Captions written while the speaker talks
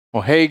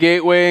Well, hey,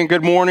 Gateway, and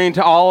good morning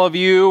to all of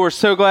you. We're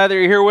so glad that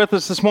you're here with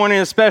us this morning,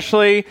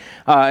 especially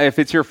if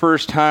it's your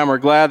first time. We're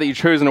glad that you've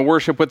chosen to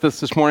worship with us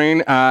this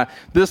morning.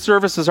 This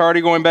service is already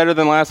going better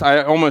than last.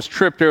 I almost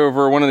tripped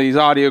over one of these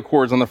audio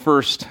cords on the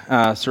first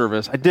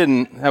service. I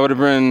didn't. That would have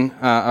been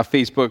a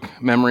Facebook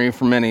memory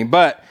for many,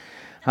 but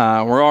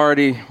we're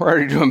already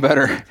doing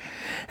better.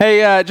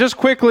 Hey, just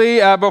quickly,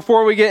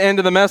 before we get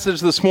into the message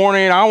this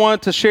morning, I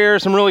want to share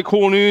some really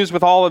cool news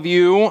with all of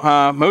you,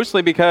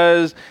 mostly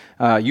because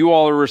you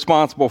all are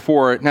responsible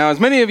for it. Now, as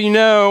many of you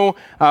know,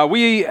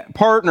 we have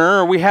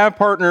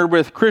partnered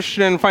with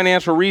Christian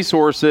Financial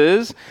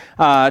Resources,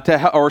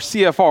 or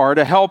CFR,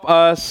 to help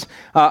us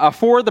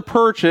afford the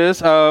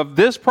purchase of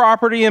this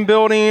property and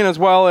building, as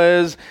well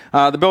as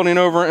the building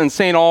over in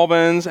St.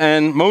 Albans,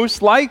 and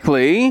most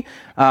likely,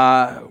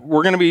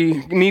 we're going to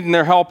be needing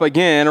their help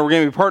again, or we're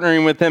going to be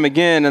partnering with them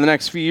again in the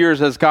next few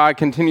years as God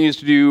continues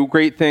to do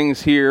great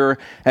things here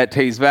at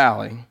Teays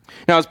Valley.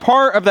 Now, as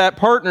part of that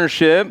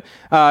partnership,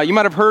 you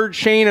might have heard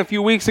Shane a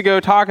few weeks ago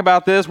talk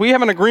about this. We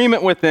have an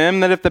agreement with them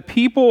that if the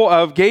people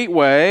of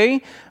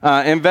Gateway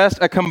invest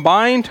a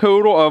combined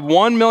total of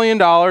 $1 million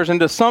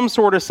into some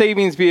sort of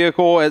savings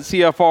vehicle at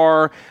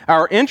CFR,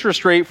 our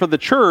interest rate for the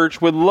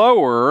church would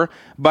lower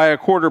by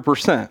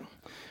 0.25%.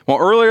 Well,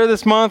 earlier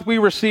this month, we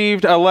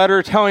received a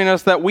letter telling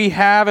us that we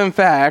have, in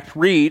fact,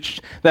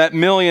 reached that $1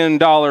 million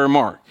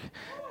mark.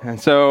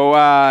 And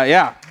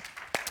so,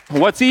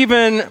 what's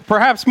even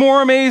perhaps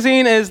more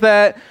amazing is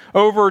that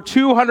over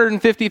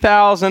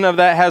 $250,000 of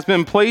that has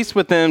been placed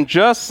with them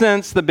just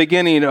since the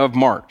beginning of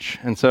March.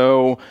 And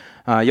so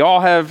y'all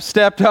have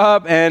stepped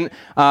up and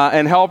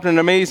helped in an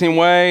amazing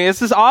way.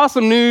 This is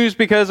awesome news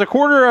because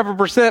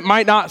 0.25%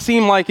 might not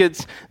seem like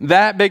it's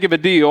that big of a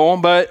deal,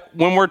 but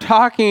when we're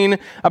talking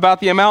about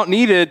the amount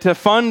needed to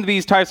fund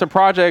these types of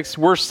projects,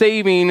 we're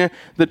saving,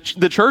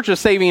 the church is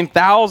saving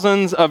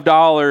thousands of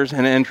dollars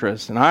in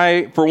interest. And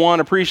I, for one,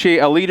 appreciate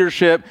a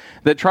leadership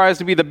that tries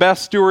to be the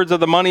best stewards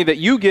of the money that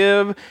you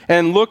give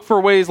and look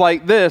for ways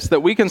like this that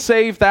we can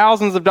save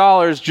thousands of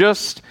dollars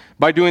just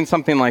by doing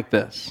something like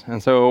this.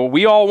 And so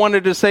we all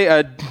wanted to say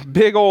a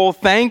big old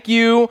thank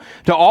you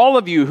to all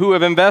of you who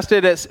have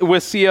invested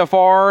with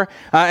CFR.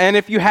 And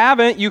if you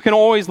haven't, you can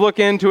always look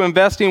into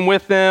investing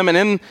with them.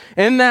 And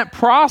in that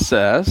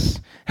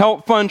process,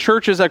 help fund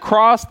churches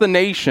across the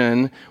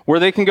nation where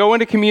they can go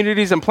into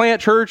communities and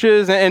plant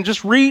churches and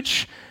just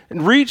reach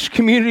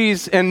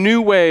communities in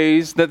new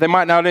ways that they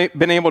might not have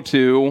been able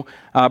to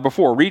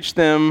before. Reach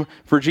them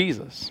for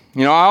Jesus.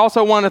 You know, I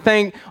also want to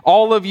thank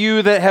all of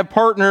you that have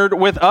partnered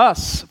with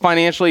us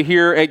financially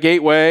here at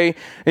Gateway.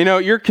 You know,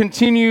 your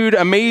continued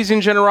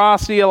amazing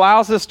generosity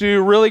allows us to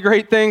do really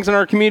great things in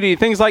our community.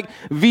 Things like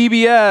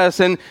VBS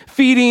and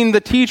feeding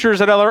the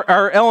teachers at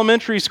our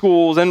elementary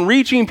schools and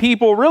reaching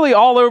people really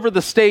all over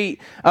the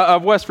state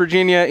of West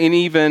Virginia and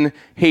even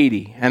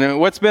Haiti. And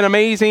what's been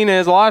amazing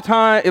is a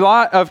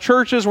lot of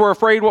churches were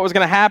afraid what was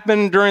going to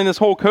happen during this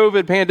whole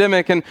COVID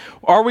pandemic, and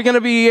are we going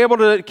to be able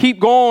to keep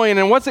going,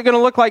 and what's it going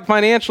to look like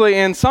financially?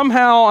 And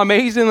somehow,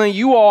 amazingly,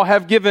 you all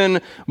have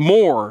given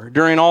more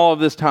during all of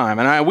this time.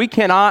 And we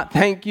cannot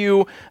thank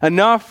you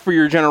enough for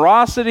your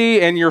generosity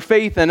and your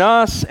faith in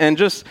us and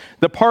just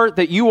the part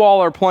that you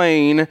all are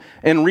playing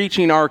in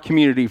reaching our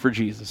community for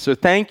Jesus. So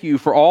thank you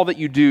for all that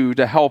you do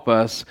to help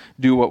us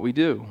do what we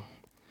do.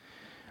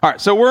 All right,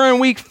 so we're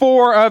in week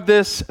 4 of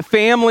this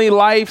family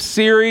life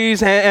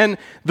series, and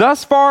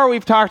thus far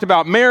we've talked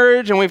about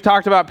marriage and we've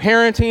talked about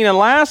parenting, and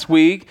last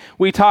week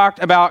we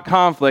talked about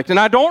conflict. And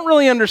I don't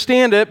really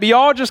understand it, but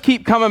y'all just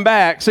keep coming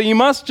back, so you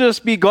must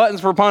just be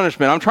gluttons for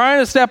punishment. I'm trying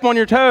to step on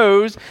your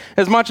toes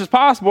as much as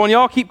possible, and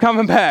y'all keep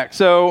coming back,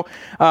 so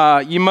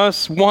you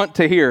must want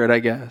to hear it, I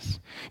guess.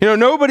 You know,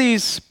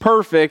 nobody's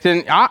perfect,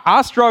 and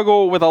I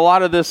struggle with a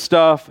lot of this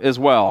stuff as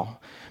well.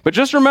 But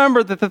just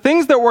remember that the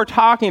things that we're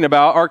talking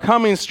about are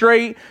coming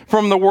straight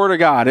from the Word of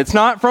God. It's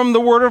not from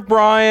the Word of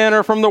Brian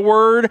or from the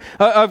Word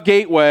of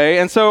Gateway.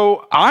 And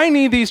so I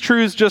need these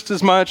truths just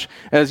as much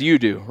as you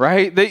do,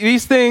 right?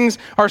 These things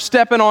are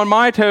stepping on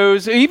my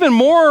toes, even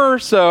more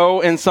so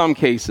in some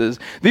cases.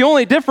 The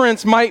only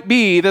difference might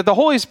be that the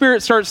Holy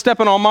Spirit starts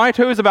stepping on my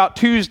toes about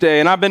Tuesday,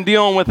 and I've been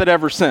dealing with it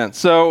ever since.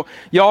 So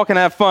y'all can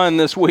have fun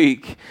this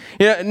week.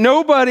 You know,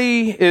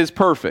 nobody is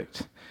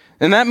perfect.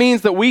 And that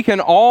means that we can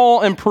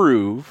all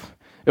improve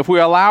if we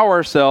allow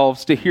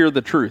ourselves to hear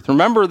the truth.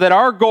 Remember that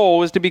our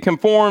goal is to be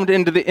conformed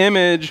into the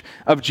image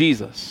of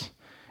Jesus.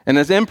 And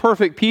as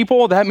imperfect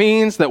people, that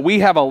means that we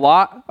have a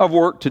lot of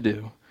work to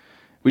do.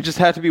 We just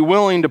have to be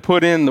willing to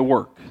put in the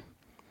work.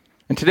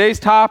 And today's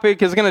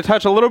topic is going to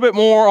touch a little bit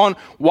more on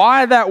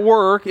why that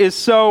work is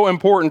so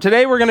important.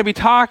 Today we're going to be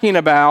talking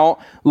about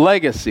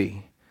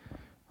legacy.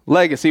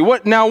 Legacy.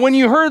 Now, when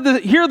you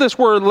hear this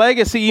word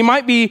legacy, you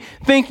might be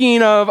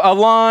thinking of a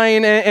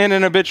line in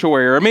an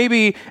obituary, or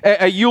maybe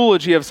a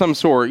eulogy of some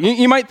sort.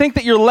 You might think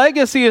that your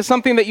legacy is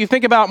something that you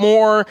think about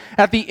more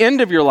at the end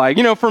of your life.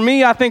 For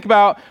me, I think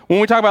about, when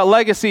we talk about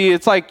legacy,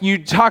 it's like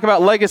you talk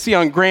about legacy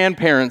on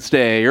Grandparents'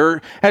 Day,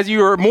 or as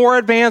you are more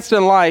advanced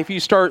in life, you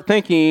start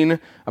thinking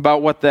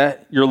about what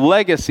your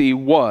legacy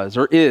was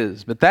or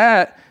is. But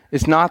that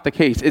is not the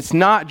case. It's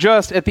not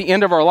just at the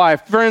end of our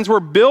life. Friends, we're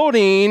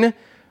building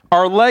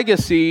our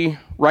legacy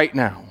right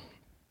now.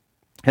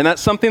 And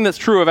that's something that's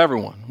true of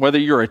everyone, whether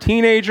you're a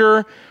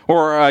teenager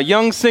or a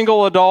young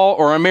single adult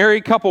or a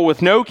married couple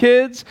with no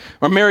kids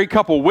or a married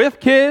couple with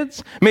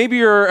kids. Maybe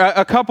you're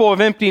a couple of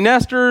empty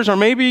nesters, or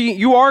maybe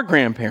you are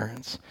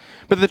grandparents.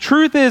 But the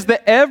truth is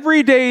that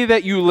every day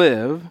that you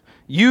live,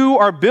 you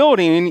are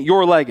building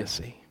your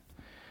legacy.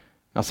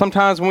 Now,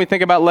 sometimes when we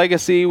think about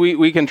legacy,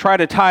 we can try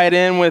to tie it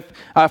in with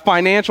a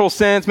financial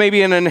sense,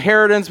 maybe an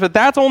inheritance, but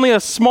that's only a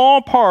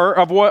small part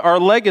of what our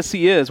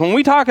legacy is. When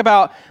we talk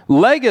about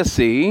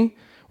legacy,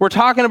 we're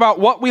talking about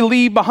what we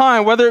leave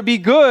behind, whether it be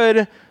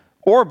good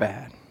or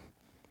bad.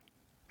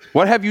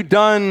 What have you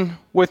done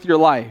with your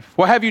life?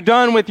 What have you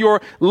done with your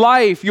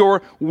life,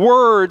 your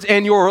words,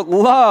 and your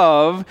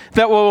love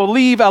that will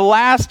leave a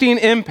lasting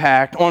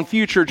impact on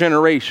future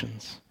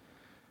generations?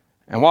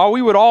 And while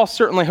we would all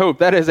certainly hope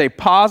that is a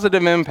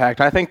positive impact,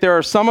 I think there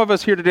are some of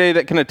us here today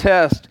that can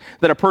attest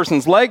that a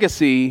person's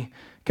legacy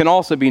can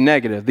also be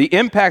negative. The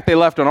impact they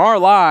left on our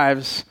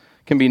lives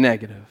can be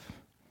negative.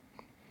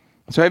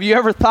 So have you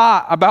ever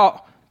thought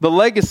about the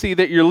legacy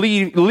that you're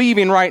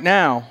leaving right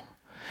now?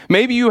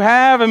 Maybe you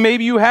have and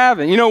maybe you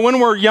haven't. When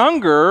we're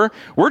younger,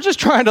 we're just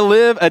trying to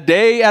live a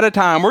day at a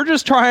time. We're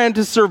just trying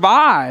to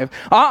survive.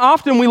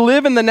 Often we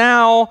live in the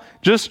now,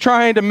 just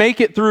trying to make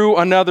it through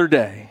another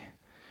day.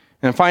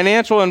 And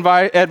financial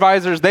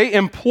advisors, they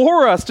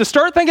implore us to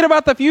start thinking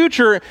about the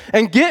future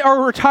and get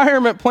our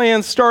retirement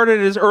plans started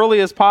as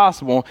early as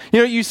possible.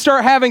 You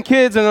start having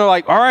kids and they're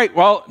like, all right,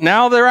 well,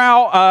 now they're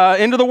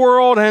out into the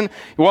world, and,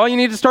 well, you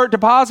need to start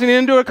depositing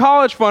into a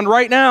college fund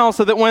right now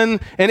so that when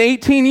in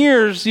 18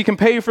 years you can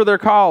pay for their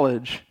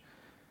college.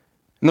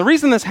 And the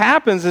reason this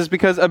happens is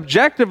because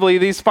objectively,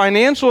 these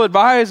financial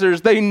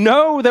advisors, they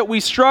know that we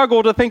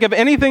struggle to think of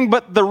anything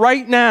but the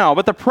right now,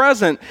 but the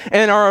present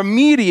and our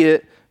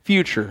immediate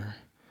future.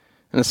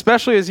 And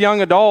especially as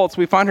young adults,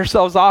 we find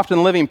ourselves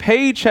often living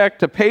paycheck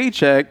to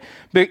paycheck,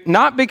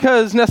 not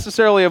because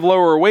necessarily of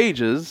lower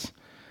wages,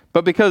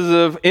 but because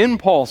of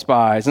impulse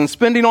buys and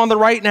spending on the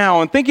right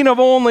now and thinking of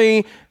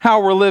only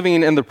how we're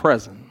living in the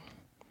present.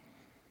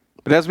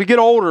 But as we get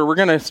older, we're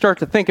going to start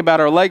to think about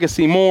our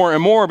legacy more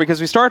and more, because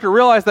we start to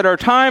realize that our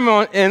time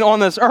on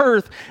this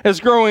earth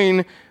is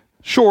growing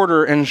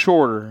shorter and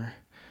shorter.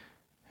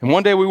 And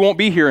one day we won't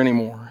be here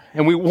anymore.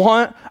 And we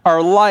want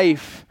our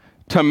life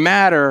to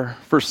matter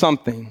for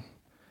something.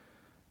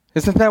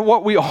 Isn't that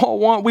what we all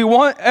want? We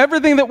want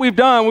everything that we've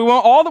done, we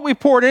want all that we've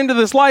poured into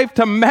this life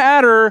to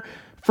matter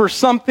for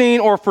something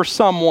or for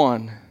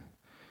someone.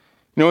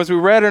 As we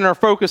read in our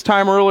focus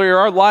time earlier,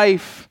 our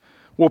life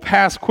will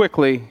pass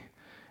quickly,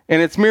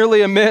 and it's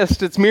merely a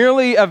mist, it's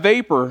merely a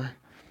vapor.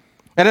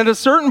 And at a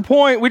certain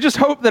point, we just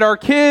hope that our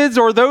kids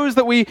or those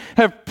that we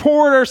have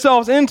poured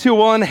ourselves into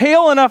will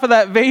inhale enough of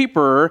that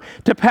vapor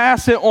to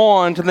pass it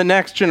on to the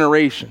next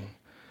generation.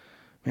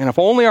 And if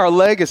only our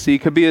legacy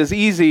could be as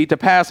easy to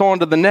pass on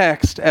to the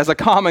next as a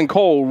common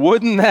cold,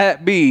 wouldn't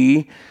that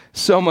be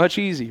so much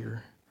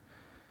easier?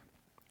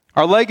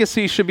 Our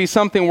legacy should be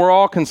something we're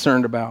all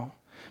concerned about,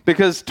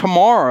 because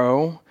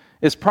tomorrow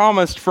is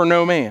promised for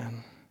no man,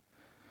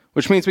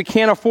 which means we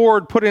can't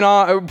afford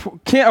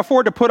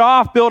to put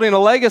off building a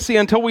legacy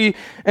until we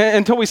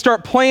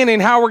start planning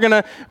how we're going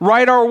to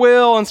write our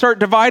will and start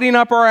dividing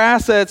up our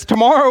assets.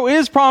 Tomorrow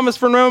is promised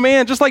for no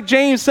man. Just like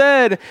James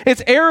said,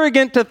 it's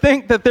arrogant to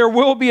think that there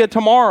will be a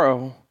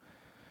tomorrow.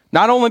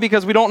 Not only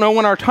because we don't know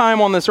when our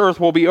time on this earth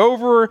will be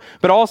over,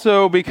 but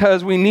also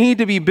because we need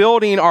to be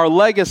building our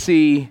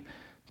legacy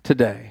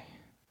today.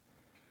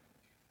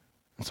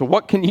 So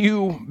what can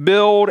you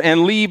build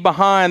and leave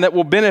behind that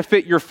will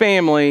benefit your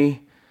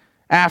family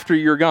after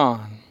you're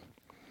gone?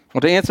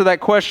 Well, to answer that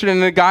question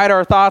and to guide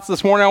our thoughts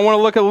this morning, I want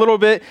to look a little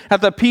bit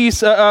at the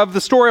piece of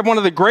the story of one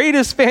of the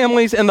greatest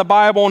families in the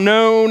Bible,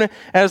 known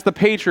as the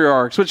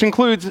patriarchs, which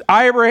includes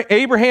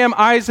Abraham,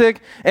 Isaac,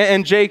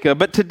 and Jacob.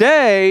 But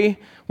today,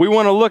 we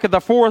want to look at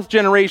the fourth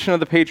generation of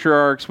the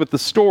patriarchs with the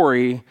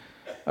story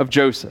of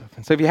Joseph.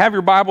 And so if you have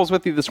your Bibles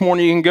with you this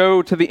morning, you can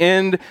go to the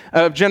end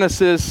of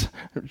Genesis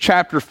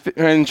chapter 50,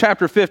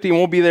 and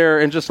we'll be there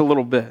in just a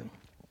little bit.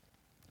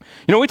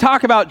 We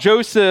talk about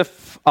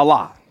Joseph a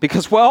lot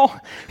because, well,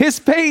 his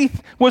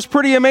faith was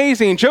pretty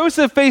amazing.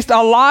 Joseph faced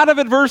a lot of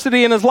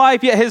adversity in his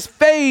life, yet his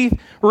faith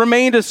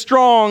remained as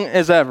strong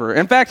as ever.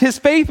 In fact, his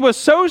faith was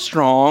so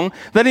strong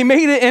that he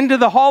made it into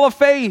the Hall of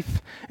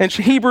Faith in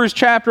Hebrews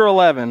chapter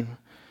 11.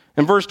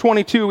 In verse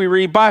 22, we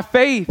read, "By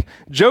faith,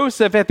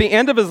 Joseph, at the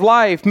end of his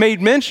life,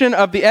 made mention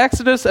of the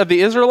exodus of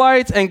the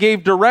Israelites and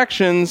gave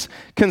directions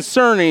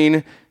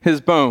concerning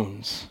his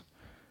bones."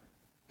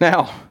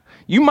 Now,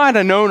 you might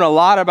have known a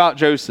lot about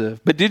Joseph,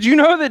 but did you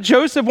know that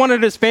Joseph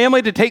wanted his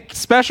family to take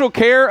special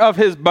care of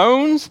his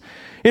bones?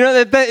 You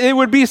know, that it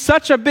would be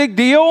such a big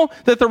deal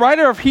that the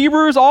writer of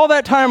Hebrews all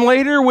that time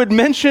later would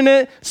mention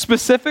it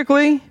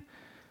specifically.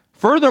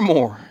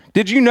 Furthermore,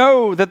 did you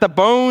know that the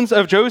bones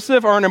of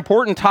Joseph are an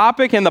important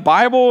topic in the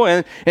Bible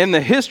and in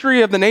the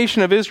history of the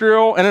nation of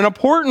Israel, and an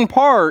important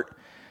part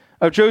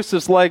of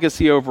Joseph's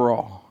legacy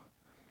overall?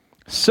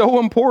 So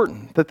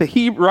important that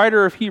the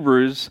writer of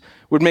Hebrews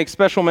would make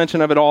special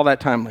mention of it all that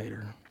time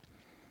later.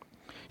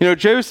 You know,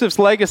 Joseph's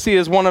legacy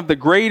is one of the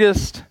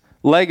greatest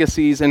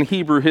legacies in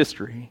Hebrew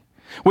history.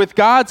 With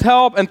God's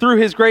help and through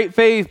his great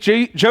faith,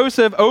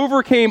 Joseph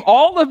overcame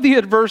all of the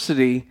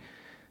adversity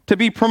to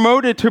be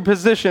promoted to a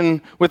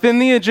position within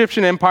the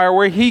Egyptian empire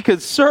where he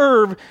could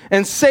serve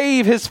and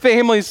save his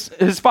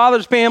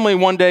father's family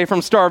one day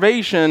from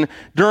starvation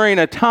during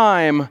a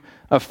time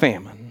of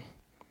famine.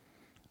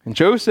 And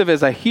Joseph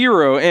is a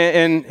hero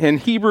in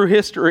Hebrew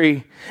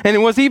history, and it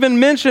was even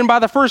mentioned by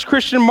the first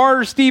Christian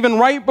martyr, Stephen,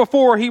 right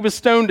before he was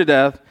stoned to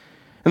death.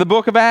 In the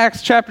book of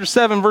Acts, chapter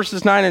 7,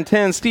 verses 9 and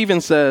 10,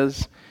 Stephen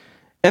says,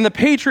 "And the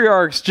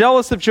patriarchs,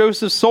 jealous of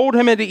Joseph, sold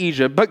him into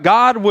Egypt, but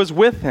God was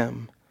with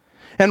him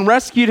and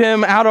rescued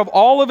him out of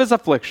all of his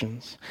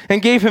afflictions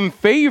and gave him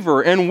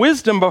favor and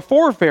wisdom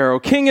before Pharaoh,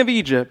 king of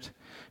Egypt,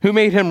 who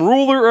made him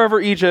ruler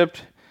over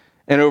Egypt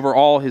and over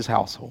all his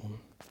household."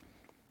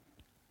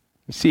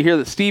 You see here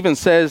that Stephen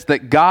says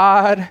that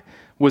God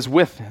was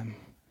with him.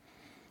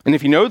 And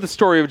if you know the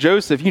story of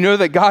Joseph, you know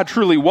that God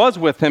truly was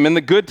with him in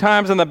the good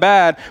times and the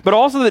bad, but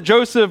also that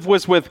Joseph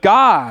was with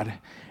God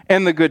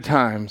in the good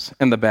times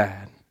and the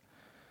bad.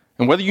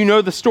 And whether you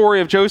know the story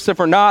of Joseph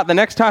or not, the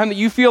next time that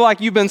you feel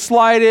like you've been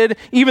slighted,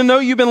 even though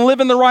you've been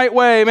living the right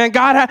way, man,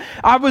 God,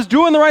 I was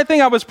doing the right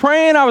thing. I was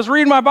praying. I was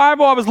reading my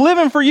Bible. I was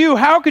living for you.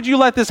 How could you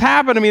let this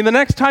happen to me? The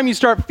next time you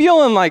start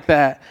feeling like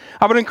that,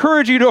 I would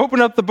encourage you to open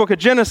up the book of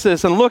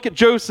Genesis and look at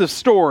Joseph's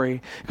story,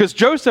 because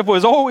Joseph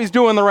was always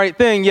doing the right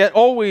thing, yet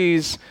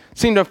always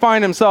seemed to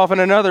find himself in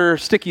another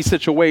sticky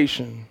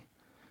situation.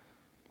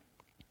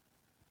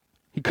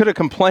 He could have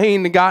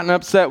complained and gotten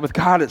upset with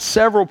God at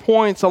several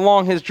points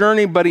along his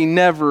journey, but he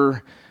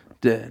never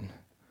did.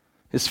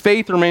 His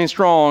faith remained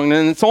strong.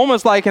 And it's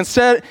almost like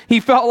he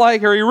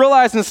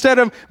realized instead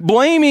of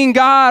blaming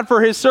God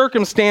for his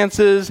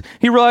circumstances,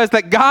 he realized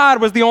that God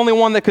was the only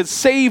one that could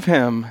save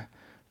him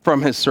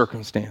from his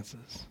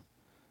circumstances.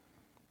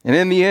 And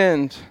in the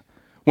end,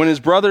 when his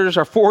brothers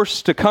are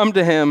forced to come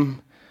to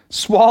him,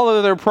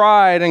 swallow their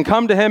pride and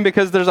come to him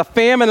because there's a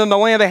famine in the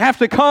land, they have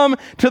to come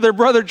to their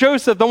brother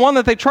Joseph, the one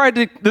that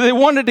they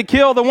wanted to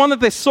kill, the one that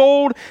they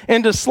sold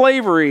into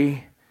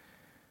slavery.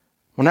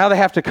 Well, now they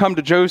have to come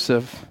to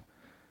Joseph.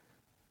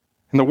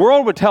 And the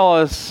world would tell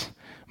us,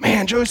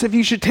 man, Joseph,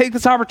 you should take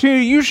this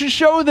opportunity. You should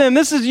show them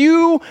this is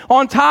you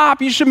on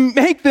top. You should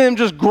make them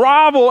just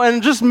grovel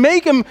and just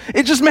make them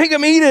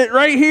eat it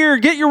right here.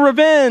 Get your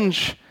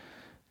revenge.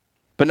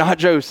 But not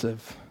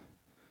Joseph.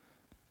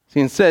 See,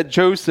 instead,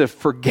 Joseph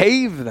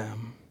forgave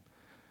them.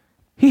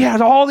 He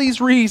had all these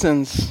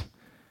reasons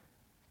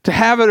to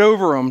have it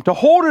over them, to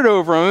hold it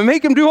over them, and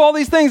make them do all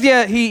these things,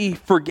 yet he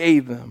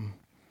forgave them.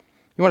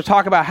 You want to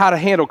talk about how to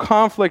handle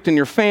conflict in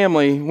your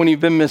family when you've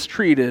been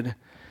mistreated?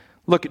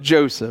 Look at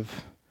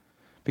Joseph,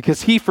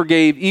 because he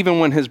forgave even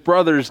when his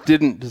brothers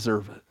didn't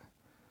deserve it.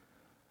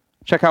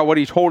 Check out what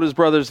he told his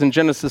brothers in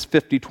Genesis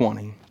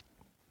 50:20.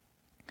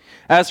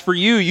 "As for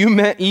you, you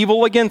meant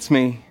evil against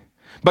me,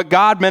 but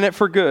God meant it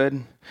for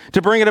good,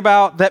 to bring it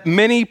about that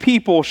many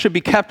people should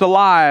be kept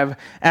alive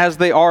as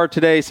they are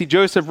today." See,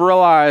 Joseph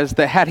realized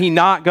that had he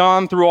not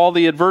gone through all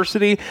the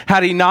adversity,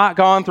 had he not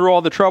gone through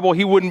all the trouble,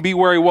 he wouldn't be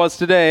where he was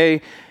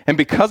today. And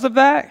because of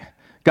that,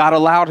 God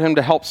allowed him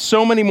to help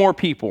so many more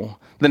people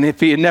than if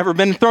he had never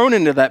been thrown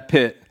into that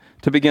pit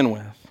to begin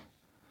with.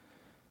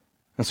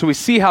 And so we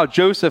see how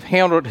Joseph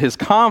handled his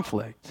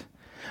conflict.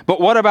 But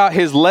what about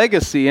his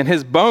legacy and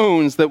his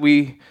bones that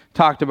we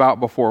talked about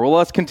before? Well,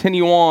 let's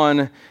continue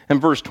on in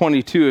verse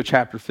 22 of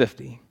chapter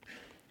 50.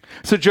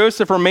 "So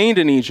Joseph remained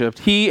in Egypt,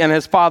 he and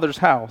his father's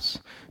house.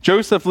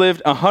 Joseph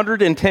lived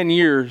 110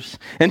 years,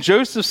 and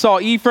Joseph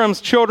saw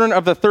Ephraim's children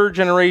of the third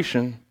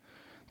generation.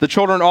 The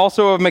children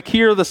also of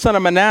Machir, the son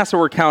of Manasseh,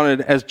 were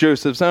counted as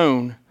Joseph's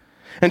own.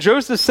 And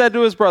Joseph said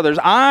to his brothers,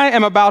 'I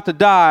am about to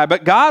die,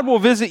 but God will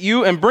visit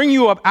you and bring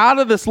you up out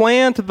of this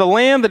land to the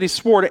land that he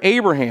swore to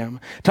Abraham,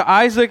 to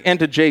Isaac, and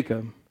to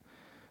Jacob.'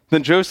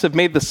 Then Joseph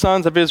made the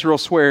sons of Israel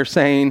swear,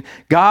 saying,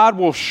 'God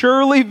will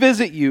surely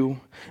visit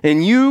you,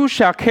 and you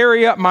shall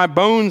carry up my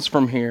bones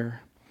from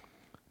here.'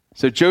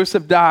 So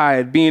Joseph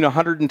died, being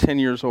 110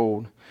 years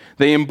old.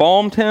 They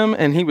embalmed him,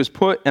 and he was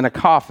put in a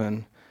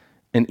coffin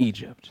in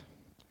Egypt."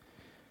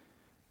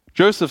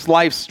 Joseph's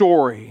life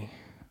story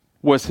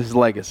was his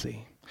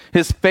legacy.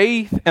 His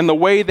faith and the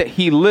way that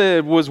he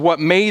lived was what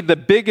made the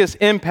biggest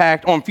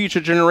impact on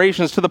future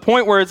generations, to the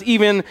point where it's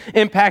even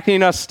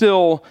impacting us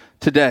still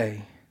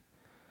today.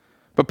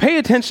 But pay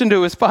attention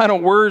to his final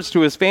words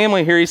to his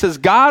family here. He says,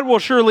 "God will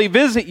surely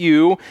visit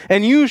you,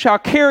 and you shall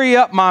carry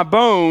up my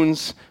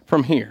bones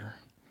from here."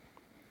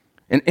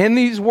 And in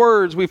these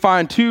words, we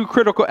find two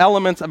critical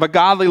elements of a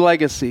godly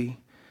legacy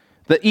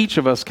that each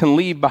of us can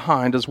leave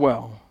behind as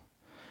well.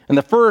 And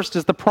the first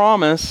is the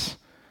promise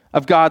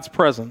of God's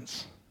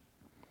presence.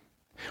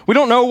 We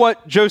don't know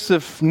what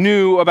Joseph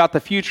knew about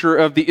the future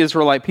of the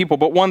Israelite people,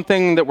 but one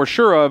thing that we're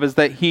sure of is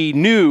that he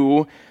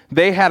knew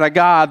they had a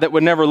God that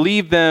would never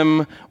leave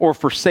them or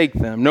forsake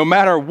them, no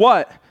matter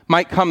what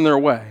might come their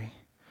way.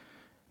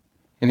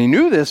 And he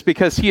knew this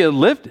because he had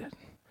lived it.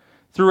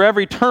 Through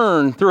every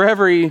turn, through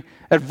every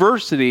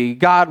adversity,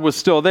 God was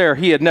still there.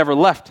 He had never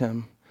left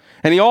him.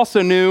 And he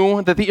also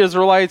knew that the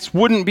Israelites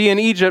wouldn't be in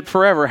Egypt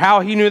forever. How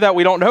he knew that,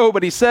 we don't know,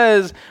 but he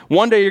says,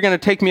 one day you're going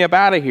to take me up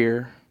out of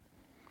here.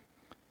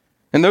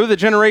 And though the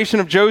generation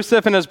of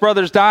Joseph and his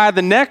brothers died,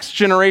 the next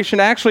generation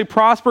actually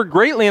prospered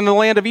greatly in the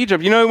land of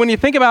Egypt. You know, when you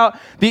think about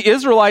the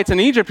Israelites in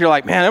Egypt, you're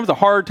like, man, that was a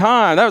hard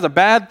time. That was a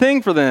bad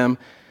thing for them.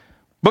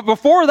 But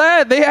before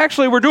that, they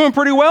actually were doing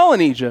pretty well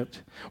in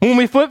Egypt. When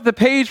we flip the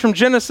page from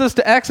Genesis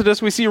to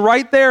Exodus, we see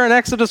right there in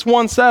Exodus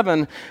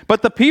 1:7,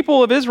 but the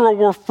people of Israel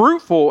were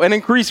fruitful and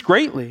increased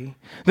greatly.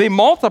 They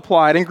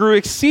multiplied and grew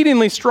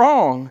exceedingly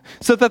strong,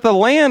 so that the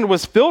land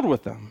was filled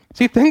with them.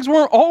 See, things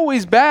weren't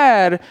always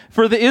bad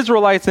for the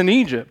Israelites in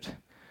Egypt.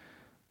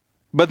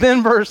 But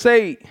then verse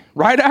 8,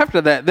 right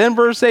after that, then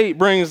verse 8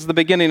 brings the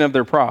beginning of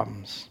their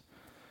problems.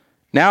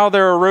 Now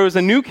there arose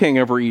a new king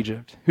over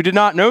Egypt, who did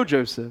not know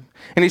Joseph.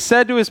 And he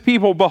said to his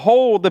people,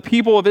 behold, the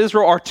people of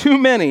Israel are too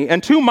many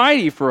and too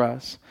mighty for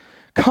us.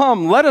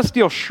 Come, let us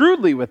deal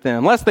shrewdly with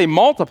them, lest they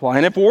multiply.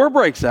 And if war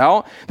breaks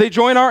out, they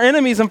join our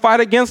enemies and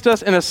fight against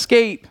us and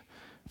escape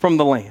from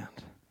the land.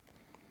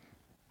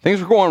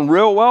 Things were going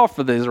real well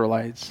for the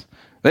Israelites.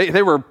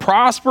 They were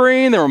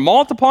prospering, they were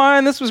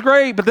multiplying, this was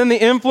great. But then the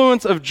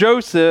influence of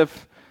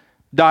Joseph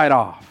died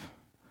off.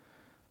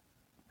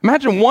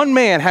 Imagine one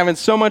man having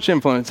so much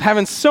influence,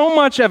 having so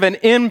much of an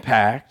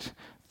impact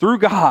through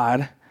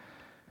God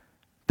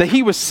that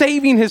he was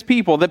saving his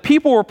people, that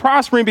people were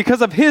prospering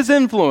because of his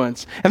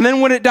influence. And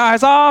then when it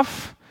dies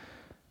off,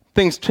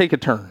 things take a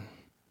turn.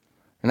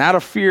 And out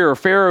of fear,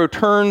 Pharaoh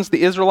turns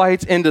the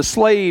Israelites into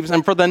slaves.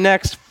 And for the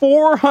next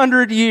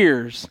 400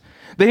 years,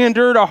 they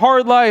endured a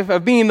hard life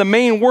of being the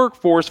main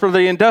workforce for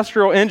the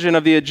industrial engine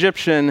of the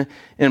Egyptian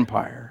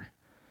empire.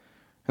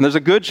 And there's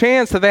a good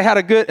chance that they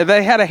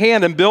had a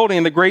hand in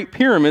building the great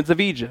pyramids of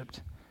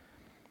Egypt.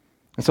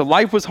 And so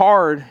life was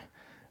hard,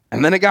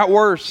 and then it got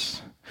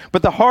worse.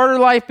 But the harder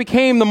life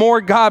became, the more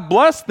God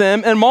blessed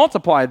them and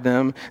multiplied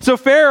them. So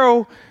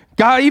Pharaoh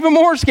got even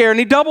more scared, and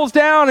he doubles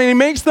down, and he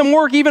makes them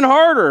work even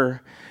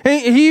harder. And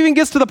he even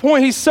gets to the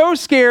point he's so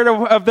scared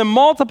of them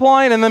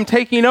multiplying and them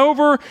taking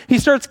over, he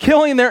starts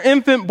killing their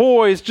infant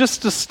boys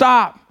just to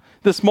stop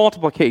this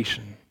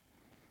multiplication.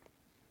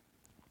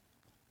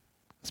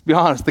 Let's be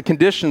honest, the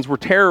conditions were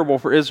terrible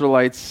for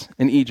Israelites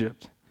in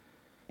Egypt.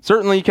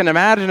 Certainly you can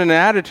imagine an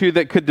attitude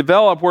that could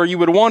develop where you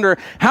would wonder,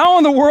 how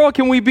in the world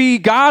can we be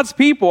God's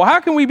people? How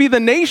can we be the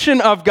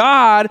nation of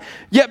God,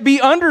 yet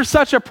be under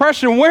such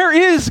oppression? Where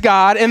is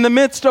God in the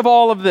midst of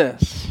all of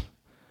this?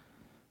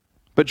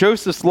 But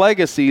Joseph's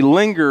legacy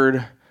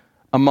lingered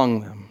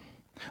among them.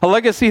 A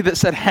legacy that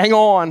said, hang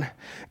on,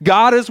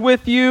 God is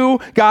with you,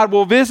 God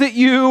will visit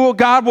you,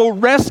 God will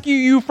rescue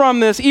you from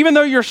this. Even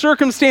though your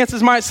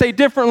circumstances might say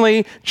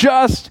differently,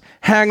 just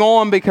hang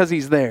on because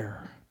he's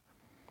there.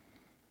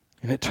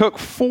 And it took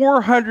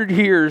 400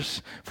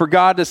 years for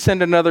God to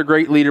send another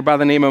great leader by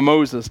the name of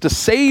Moses to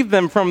save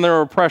them from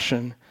their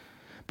oppression.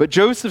 But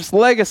Joseph's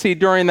legacy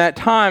during that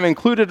time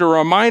included a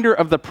reminder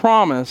of the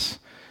promise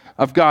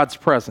of God's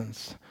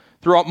presence.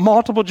 Throughout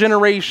multiple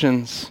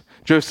generations,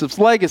 Joseph's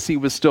legacy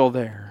was still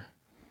there.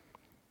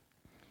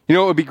 You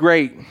know, it would be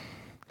great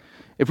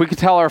if we could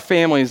tell our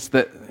families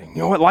that, you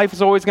know what, life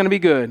is always going to be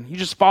good. You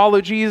just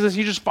follow Jesus,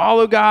 you just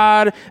follow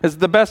God as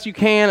the best you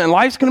can, and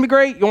life's going to be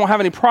great. You won't have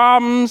any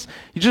problems.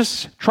 You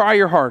just try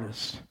your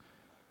hardest.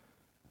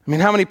 I mean,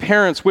 how many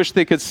parents wish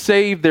they could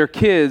save their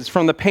kids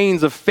from the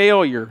pains of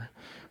failure,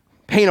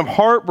 pain of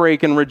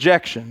heartbreak and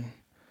rejection?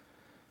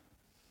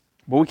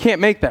 But we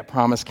can't make that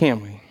promise,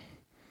 can we?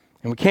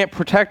 And we can't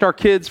protect our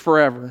kids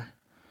forever.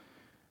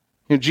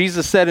 You know,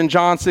 Jesus said in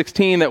John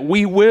 16 that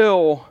we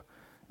will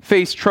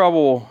face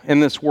trouble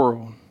in this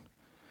world.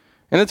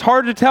 And it's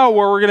hard to tell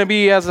where we're going to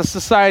be as a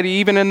society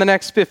even in the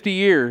next 50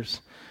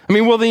 years. I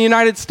mean, will the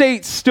United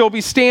States still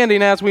be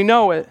standing as we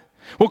know it?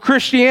 Will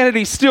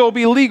Christianity still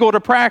be legal to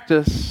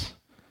practice?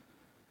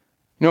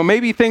 You know,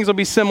 maybe things will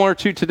be similar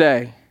to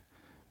today.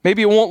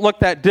 Maybe it won't look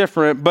that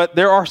different, but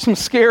there are some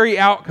scary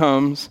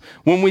outcomes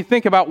when we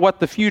think about what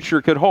the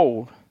future could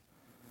hold.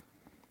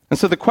 And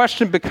so the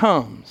question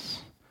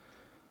becomes,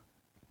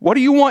 what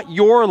do you want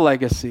your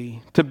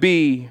legacy to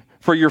be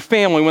for your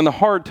family when the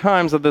hard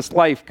times of this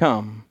life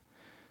come?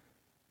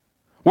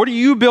 What are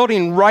you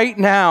building right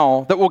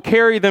now that will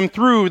carry them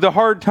through the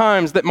hard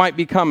times that might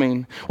be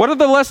coming? What are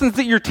the lessons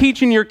that you're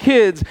teaching your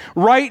kids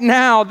right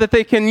now that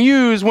they can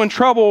use when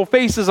trouble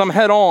faces them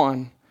head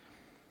on?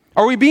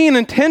 Are we being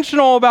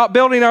intentional about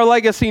building our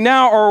legacy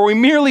now, or are we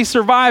merely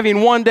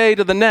surviving one day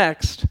to the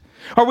next?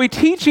 Are we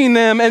teaching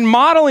them and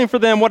modeling for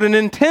them what an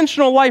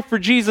intentional life for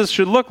Jesus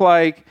should look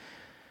like?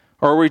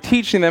 Or are we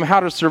teaching them how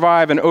to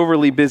survive an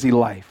overly busy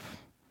life?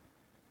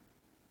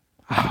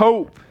 I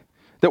hope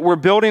that we're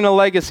building a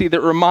legacy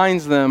that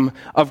reminds them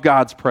of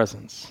God's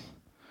presence,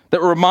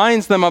 that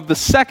reminds them of the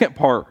second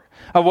part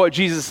of what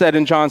Jesus said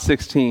in John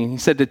 16. He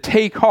said to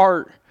take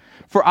heart,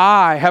 for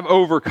I have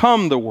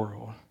overcome the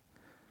world.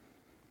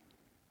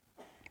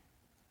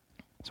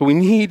 So we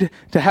need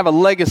to have a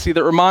legacy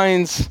that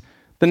reminds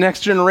the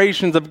next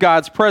generations of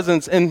God's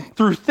presence, and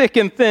through thick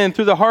and thin,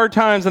 through the hard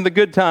times and the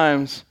good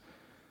times.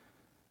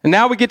 And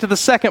now we get to the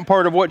second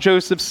part of what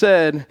Joseph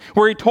said,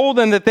 where he told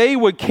them that they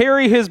would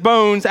carry his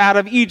bones out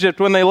of Egypt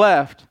when they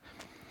left.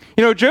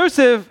 You know,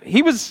 Joseph,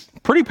 he was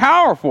pretty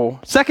powerful,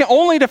 second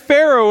only to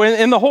Pharaoh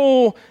in the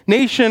whole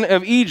nation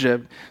of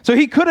Egypt. So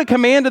he could have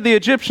commanded the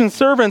Egyptian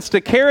servants to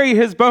carry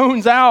his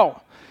bones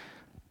out,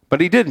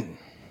 but he didn't,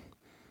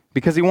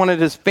 because he wanted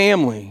his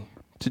family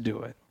to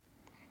do it.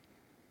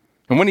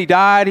 And when he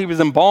died, he was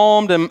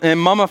embalmed and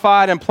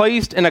mummified and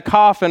placed in a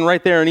coffin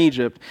right there in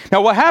Egypt.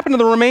 Now, what happened to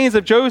the remains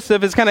of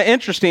Joseph is kind of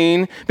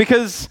interesting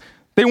because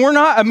they were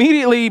not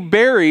immediately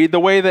buried the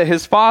way that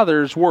his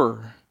fathers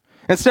were.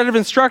 Instead of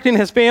instructing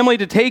his family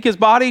to take his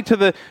body to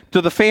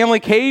the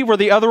family cave where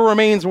the other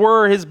remains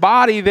were, his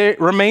body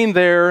remained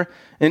there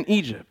in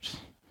Egypt.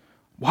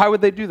 Why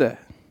would they do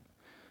that?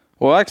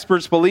 Well,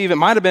 experts believe it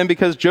might have been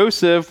because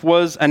Joseph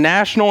was a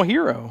national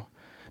hero.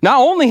 Not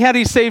only had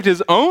he saved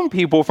his own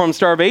people from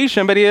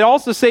starvation, but he had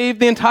also saved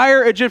the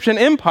entire Egyptian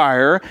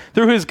empire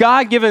through his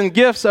God-given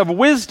gifts of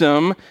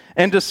wisdom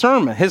and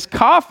discernment. His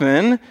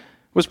coffin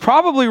was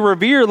probably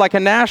revered like a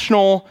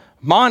national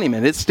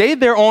monument. It stayed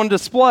there on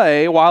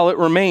display while it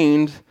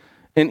remained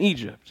in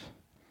Egypt.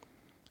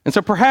 And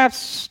so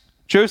perhaps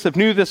Joseph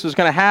knew this was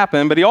going to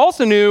happen, but he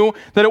also knew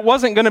that it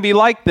wasn't going to be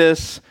like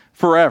this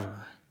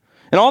forever.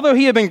 And although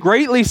he had been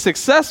greatly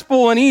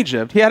successful in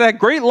Egypt, he had a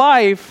great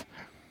life,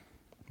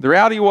 the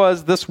reality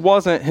was this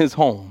wasn't his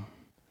home.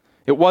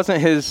 It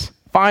wasn't his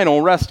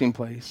final resting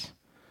place.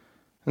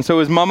 And so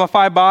his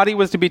mummified body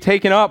was to be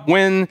taken up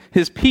when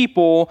his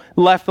people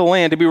left the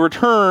land, to be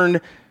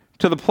returned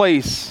to the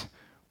place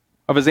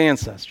of his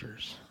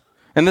ancestors.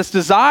 And this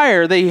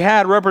desire that he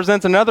had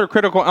represents another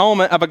critical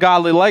element of a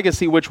godly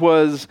legacy, which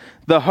was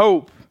the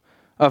hope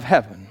of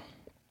heaven.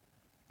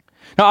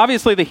 Now,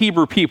 obviously, the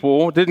Hebrew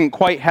people didn't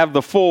quite have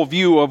the full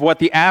view of what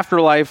the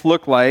afterlife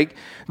looked like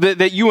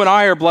that you and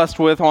I are blessed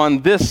with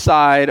on this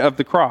side of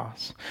the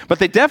cross. But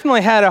they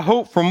definitely had a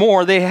hope for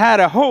more. They had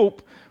a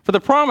hope for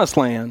the promised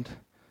land.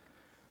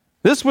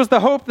 This was the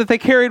hope that they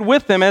carried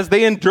with them as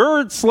they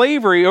endured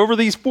slavery over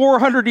these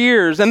 400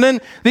 years, and then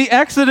the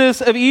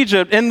exodus of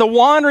Egypt and the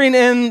wandering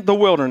in the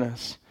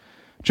wilderness.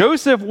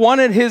 Joseph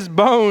wanted his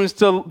bones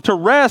to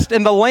rest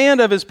in the land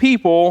of his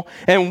people,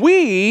 and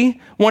we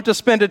want to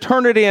spend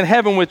eternity in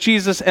heaven with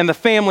Jesus and the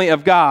family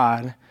of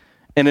God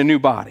in a new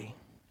body.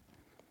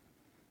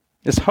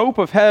 This hope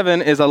of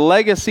heaven is a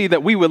legacy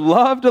that we would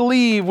love to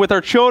leave with our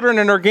children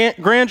and our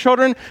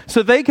grandchildren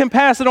so they can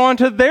pass it on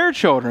to their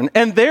children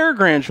and their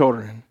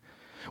grandchildren.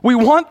 We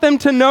want them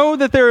to know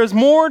that there is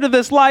more to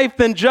this life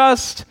than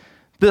just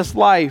this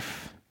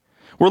life.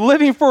 We're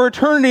living for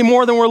eternity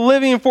more than we're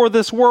living for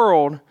this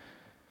world.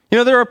 You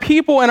know, there are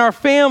people in our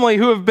family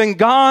who have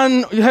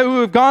gone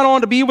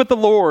on to be with the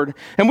Lord,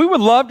 and we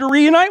would love to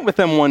reunite with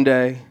them one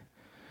day.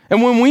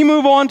 And when we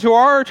move on to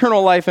our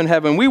eternal life in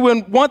heaven, we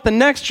would want the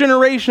next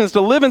generations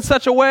to live in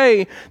such a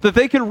way that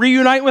they could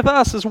reunite with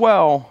us as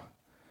well.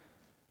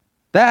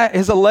 That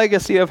is a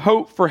legacy of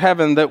hope for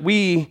heaven that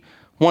we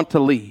want to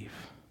leave.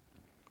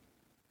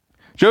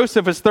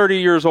 Joseph was 30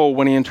 years old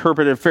when he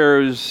interpreted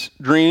Pharaoh's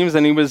dreams,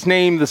 and he was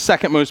named the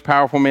second most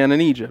powerful man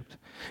in Egypt.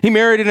 He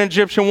married an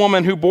Egyptian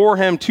woman who bore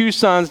him two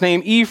sons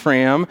named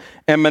Ephraim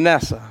and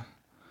Manasseh.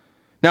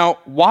 Now,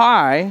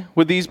 why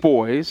would these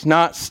boys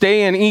not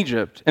stay in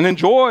Egypt and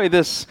enjoy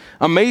this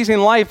amazing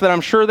life that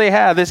I'm sure they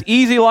had, this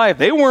easy life?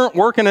 They weren't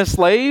working as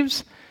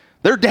slaves.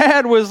 Their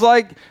dad was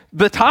like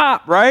the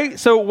top, right?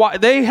 So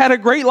they had a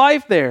great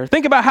life there.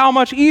 Think about how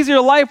much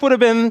easier life would have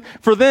been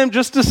for them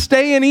just to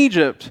stay in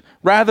Egypt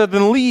rather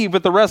than leave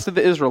with the rest of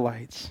the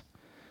Israelites.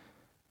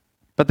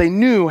 But they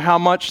knew how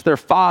much their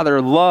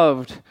father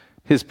loved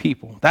his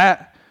people.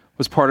 That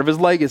was part of his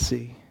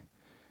legacy.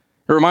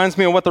 It reminds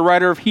me of what the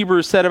writer of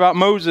Hebrews said about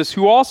Moses,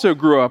 who also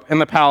grew up in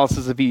the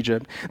palaces of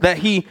Egypt, that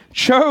he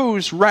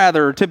chose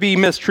rather to be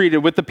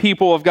mistreated with the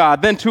people of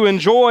God than to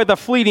enjoy the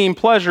fleeting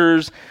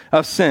pleasures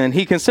of sin.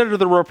 He considered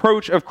the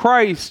reproach of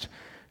Christ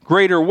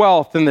greater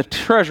wealth than the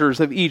treasures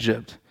of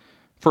Egypt,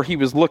 for he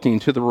was looking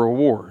to the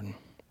reward.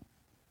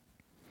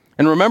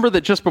 And remember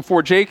that just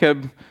before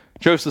Jacob,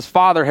 Joseph's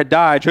father, had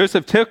died,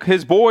 Joseph took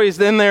his boys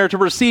in there to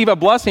receive a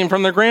blessing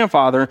from their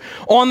grandfather.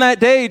 On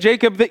that day,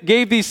 Jacob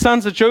gave these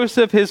sons of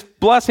Joseph his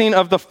blessing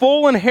of the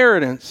full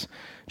inheritance,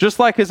 just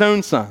like his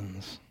own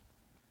sons.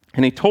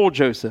 And he told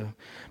Joseph,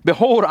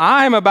 "Behold,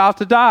 I am about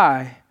to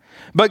die,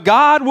 But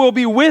God will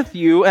be with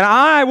you, and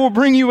I will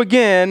bring you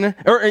again,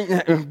 or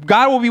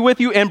God will be with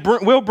you and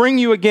will bring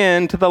you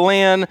again to the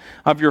land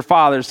of your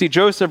fathers. See,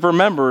 Joseph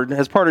remembered,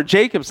 as part of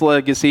Jacob's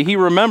legacy, he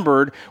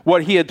remembered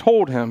what he had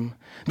told him,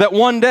 that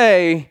one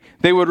day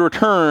they would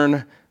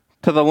return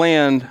to the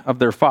land of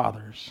their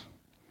fathers.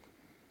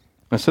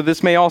 And so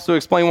this may also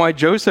explain why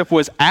Joseph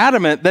was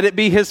adamant that it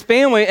be his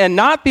family and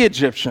not the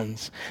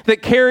Egyptians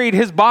that carried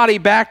his body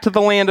back to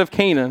the land of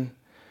Canaan.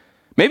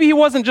 Maybe he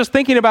wasn't just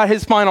thinking about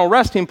his final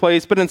resting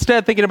place, but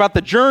instead thinking about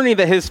the journey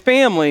that his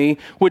family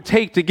would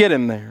take to get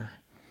him there.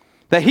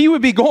 That he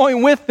would be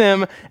going with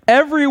them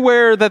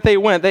everywhere that they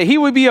went. That he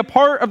would be a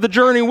part of the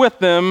journey with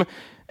them,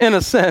 in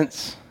a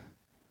sense.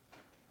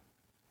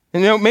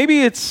 And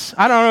maybe I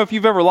don't know if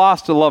you've ever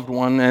lost a loved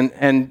one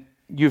and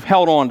you've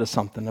held on to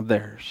something of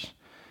theirs.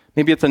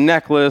 Maybe it's a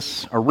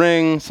necklace, a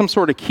ring, some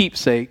sort of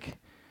keepsake.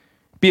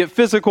 Be it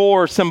physical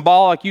or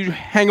symbolic, you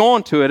hang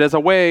on to it as a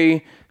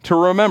way to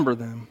remember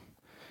them.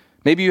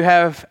 Maybe you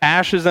have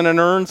ashes in an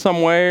urn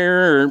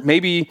somewhere, or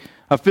maybe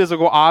a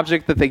physical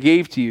object that they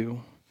gave to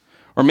you.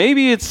 Or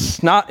maybe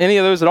it's not any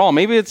of those at all.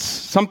 Maybe it's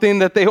something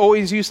that they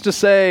always used to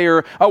say,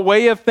 or a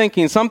way of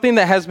thinking, something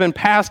that has been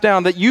passed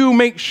down that you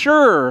make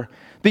sure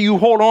that you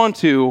hold on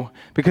to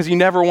because you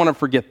never want to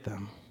forget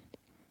them.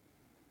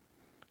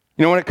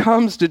 When it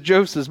comes to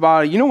Joseph's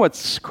body, you know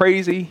what's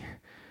crazy?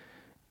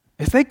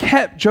 Is they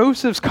kept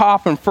Joseph's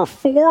coffin for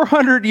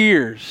 400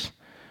 years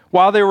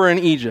while they were in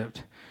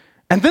Egypt.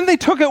 And then they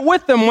took it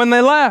with them when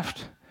they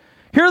left.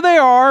 Here they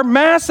are,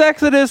 mass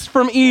exodus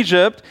from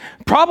Egypt.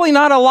 Probably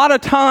not a lot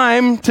of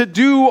time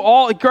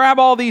to grab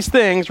all these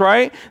things,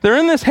 right? They're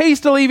in this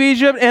haste to leave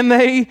Egypt, and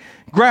they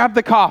grab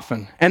the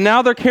coffin. And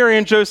now they're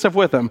carrying Joseph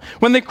with them.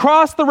 When they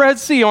cross the Red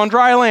Sea on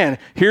dry land,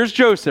 here's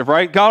Joseph,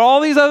 right? Got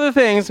all these other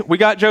things. We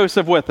got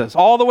Joseph with us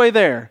all the way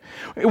there.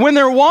 When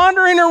they're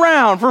wandering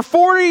around for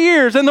 40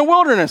 years in the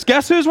wilderness,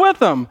 guess who's with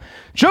them?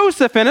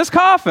 Joseph in his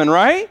coffin,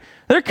 right?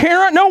 They're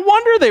carrying, no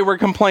wonder they were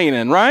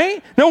complaining,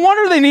 right? No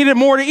wonder they needed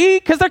more to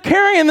eat, because they're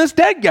carrying this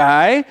dead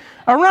guy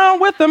around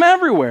with them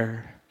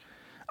everywhere.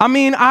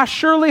 I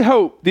surely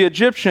hope the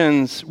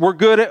Egyptians were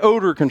good at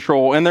odor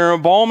control in their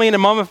embalming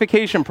and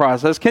mummification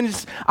process.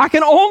 I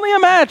can only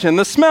imagine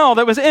the smell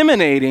that was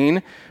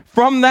emanating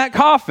from that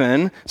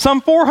coffin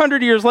some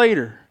 400 years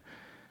later.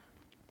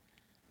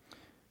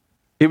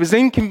 It was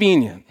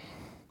inconvenient.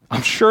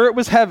 I'm sure it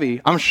was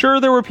heavy. I'm sure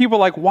there were people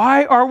like,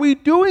 why are we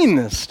doing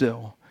this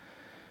still?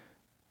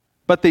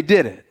 But they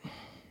did it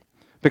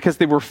because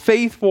they were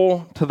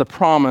faithful to the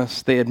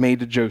promise they had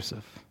made to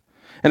Joseph.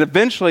 And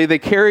eventually they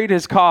carried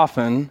his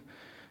coffin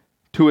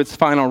to its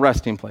final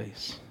resting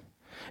place.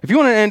 If you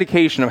want an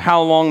indication of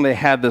how long they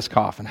had this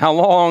coffin, how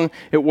long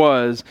it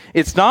was,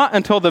 it's not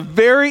until the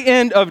very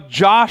end of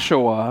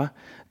Joshua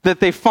that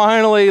they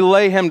finally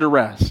lay him to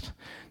rest.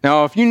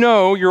 Now, if you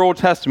know your Old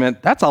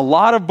Testament, that's a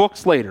lot of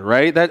books later,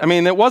 right?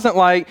 It wasn't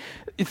like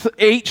it's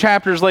 8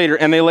 chapters later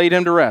and they laid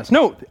him to rest.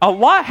 No, a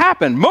lot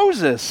happened.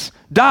 Moses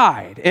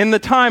died in the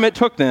time it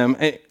took them.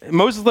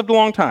 Moses lived a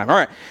long time. All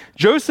right.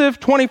 Joseph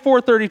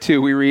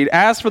 24:32, we read,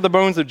 "As for the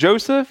bones of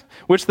Joseph,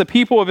 which the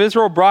people of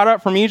Israel brought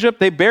up from Egypt,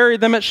 they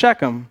buried them at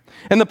Shechem,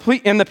 in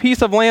the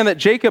piece of land that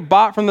Jacob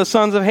bought from the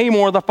sons of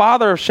Hamor, the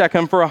father of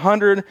Shechem, for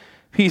 100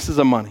 pieces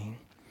of money.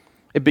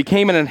 It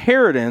became an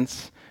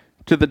inheritance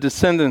to the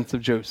descendants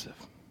of Joseph."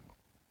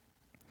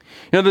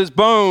 Those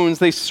bones,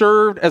 they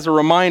served as a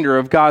reminder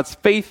of God's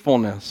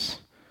faithfulness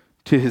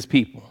to his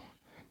people.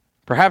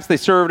 Perhaps they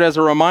served as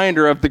a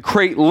reminder of the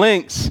great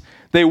lengths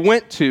they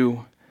went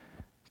to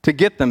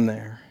get them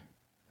there,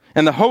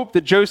 and the hope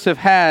that Joseph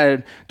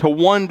had to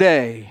one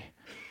day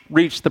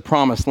reach the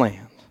promised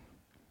land.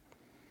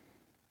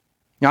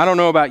 Now, I don't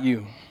know about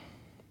you,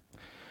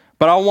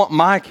 but I want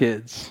my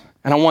kids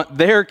and I want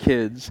their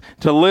kids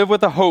to live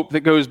with a hope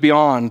that goes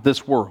beyond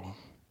this world.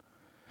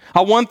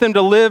 I want them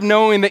to live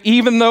knowing that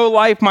even though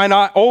life might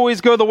not always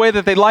go the way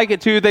that they'd like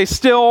it to, they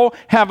still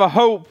have a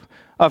hope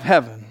of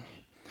heaven.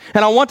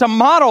 And I want to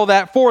model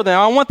that for them.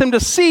 I want them to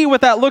see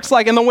what that looks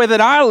like in the way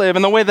that I live,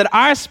 in the way that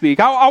I speak.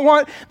 I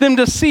want them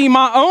to see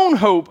my own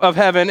hope of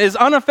heaven is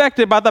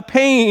unaffected by the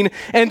pain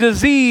and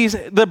disease,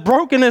 the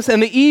brokenness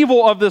and the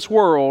evil of this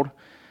world.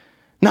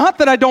 Not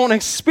that I don't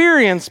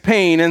experience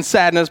pain and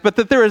sadness, but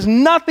that there is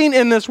nothing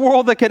in this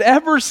world that could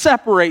ever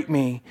separate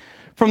me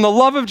from the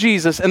love of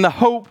Jesus and the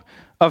hope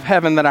of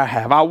heaven that I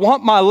have. I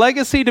want my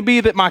legacy to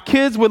be that my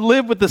kids would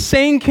live with the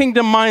same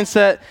kingdom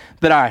mindset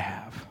that I have.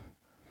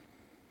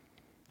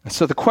 And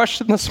so the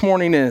question this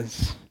morning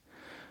is,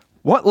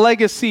 what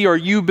legacy are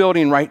you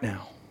building right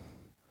now?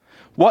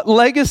 What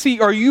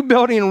legacy are you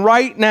building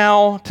right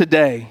now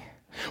today?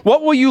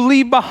 What will you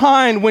leave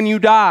behind when you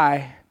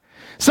die?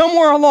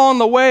 Somewhere along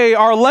the way,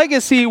 our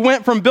legacy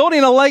went from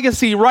building a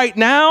legacy right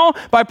now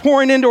by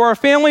pouring into our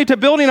family to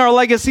building our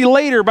legacy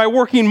later by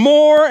working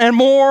more and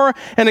more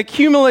and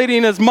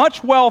accumulating as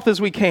much wealth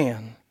as we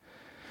can.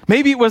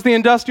 Maybe it was the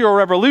Industrial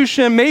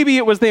Revolution. Maybe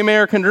it was the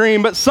American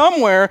dream. But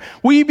somewhere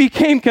we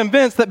became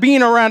convinced that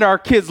being around our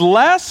kids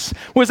less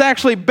was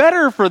actually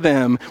better for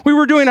them. We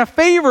were doing a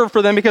favor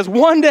for them because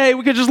one day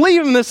we could just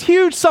leave them this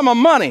huge sum of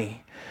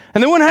money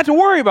and they wouldn't have to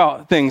worry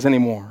about things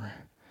anymore.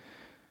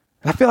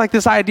 And I feel like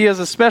this idea is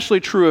especially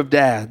true of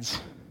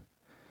dads.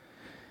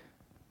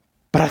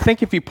 But I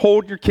think if you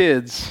polled your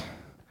kids,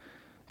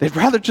 they'd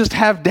rather just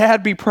have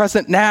dad be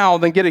present now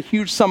than get a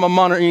huge sum of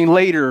money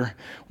later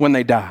when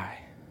they die.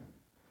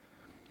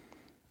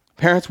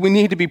 Parents, we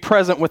need to be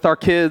present with our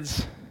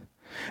kids.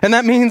 And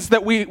that means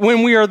that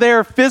when we are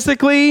there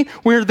physically,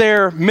 we're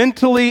there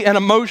mentally and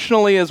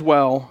emotionally as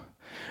well.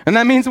 And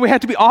that means that we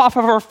have to be off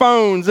of our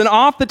phones and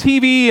off the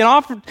TV and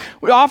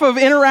off of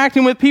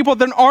interacting with people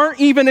that aren't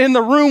even in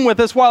the room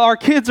with us while our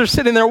kids are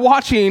sitting there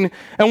watching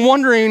and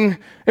wondering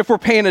if we're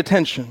paying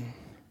attention.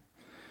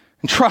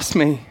 And trust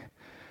me,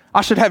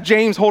 I should have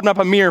James holding up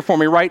a mirror for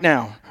me right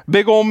now.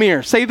 Big old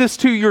mirror. Say this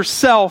to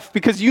yourself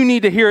because you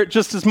need to hear it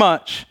just as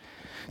much.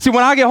 See,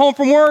 when I get home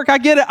from work, I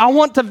get it. I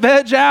want to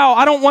veg out.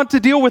 I don't want to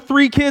deal with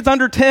 3 kids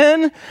under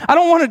 10. I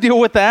don't want to deal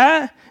with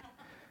that.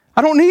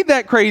 I don't need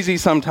that crazy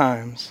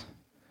sometimes.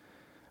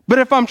 But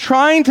if I'm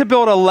trying to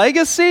build a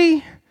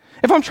legacy,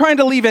 if I'm trying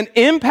to leave an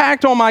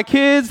impact on my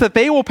kids that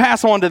they will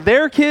pass on to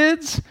their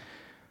kids,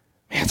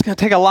 man, it's going to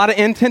take a lot of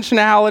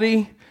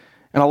intentionality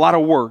and a lot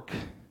of work.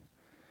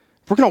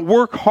 If we're going to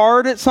work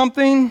hard at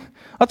something,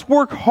 let's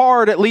work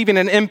hard at leaving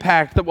an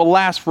impact that will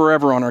last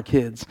forever on our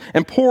kids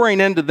and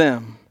pouring into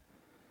them.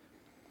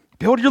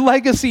 Build your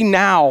legacy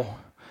now,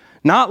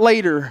 not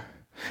later.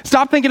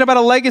 Stop thinking about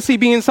a legacy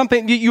being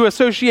something that you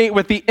associate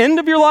with the end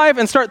of your life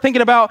and start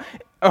thinking about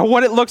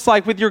what it looks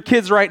like with your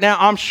kids right now.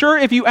 I'm sure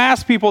if you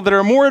ask people that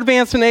are more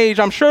advanced in age,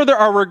 I'm sure there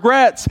are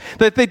regrets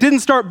that they didn't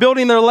start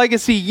building their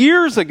legacy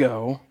years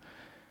ago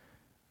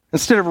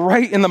instead of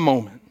right in the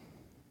moment.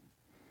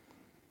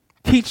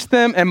 Teach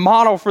them and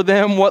model for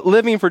them what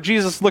living for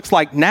Jesus looks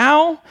like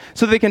now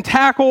so they can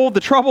tackle the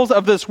troubles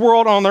of this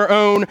world on their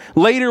own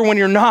later when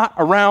you're not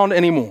around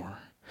anymore.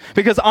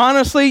 Because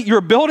honestly,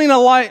 you're building a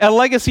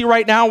legacy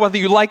right now, whether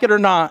you like it or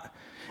not.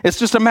 It's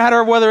just a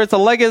matter of whether it's a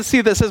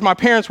legacy that says my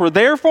parents were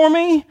there for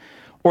me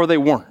or they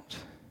weren't.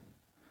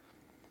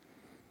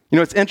 You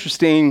know, it's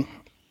interesting.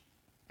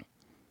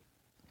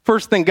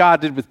 First thing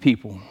God did with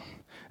people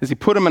is he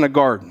put them in a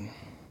garden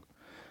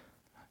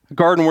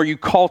where you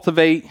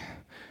cultivate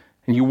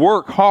and you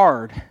work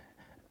hard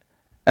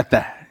at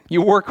that.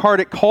 You work hard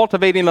at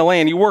cultivating the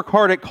land. You work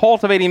hard at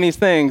cultivating these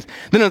things.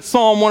 Then in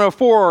Psalm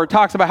 104, it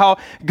talks about how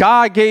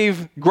God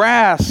gave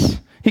grass.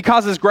 He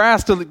causes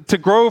grass to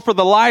grow for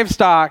the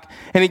livestock,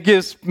 and he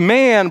gives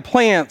man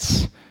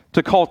plants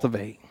to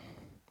cultivate.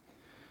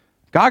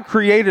 God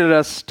created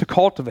us to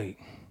cultivate,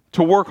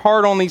 to work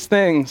hard on these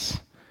things.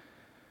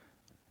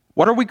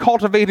 What are we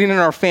cultivating in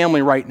our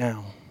family right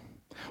now?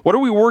 What are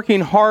we working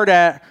hard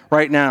at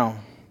right now?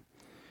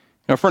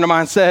 A friend of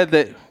mine said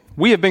that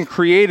we have been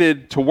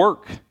created to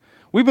work.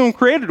 We've been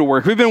created to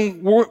work.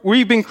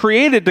 We've been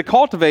created to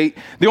cultivate.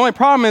 The only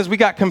problem is we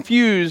got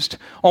confused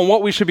on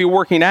what we should be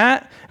working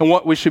at and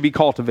what we should be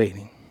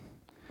cultivating.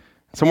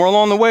 Somewhere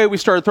along the way, we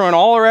started throwing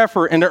all our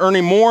effort into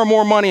earning more and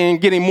more money and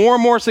getting more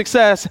and more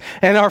success,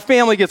 and our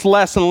family gets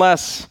less and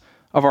less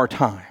of our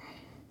time.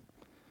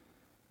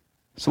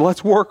 So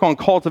let's work on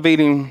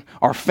cultivating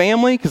our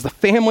family, because the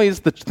family is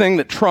the thing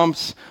that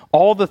trumps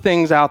all the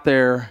things out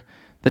there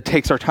that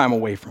takes our time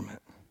away from it.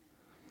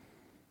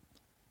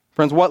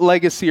 Friends, what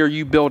legacy are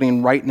you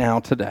building right now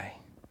today?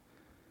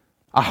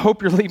 I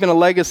hope you're leaving a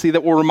legacy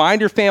that will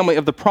remind your family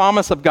of the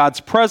promise of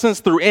God's presence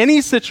through any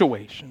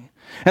situation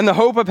and the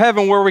hope of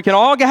heaven where we can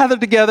all gather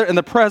together in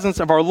the presence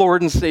of our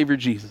Lord and Savior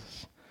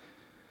Jesus.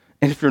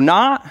 And if you're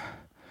not,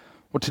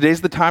 well,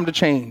 today's the time to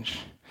change.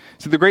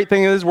 See, the great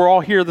thing is we're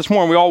all here this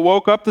morning. We all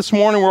woke up this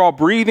morning. We're all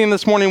breathing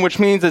this morning, which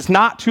means it's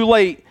not too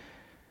late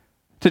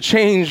to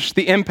change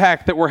the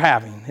impact that we're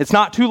having. It's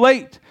not too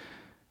late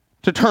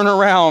to turn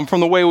around from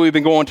the way we've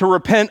been going, to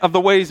repent of the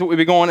ways that we've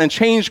been going and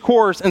change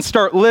course and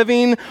start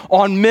living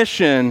on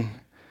mission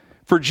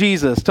for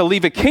Jesus, to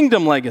leave a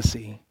kingdom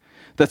legacy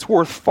that's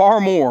worth far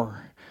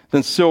more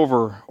than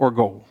silver or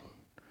gold.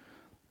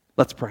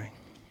 Let's pray.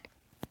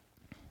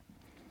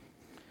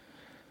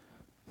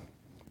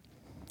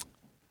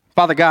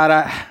 Father God,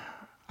 I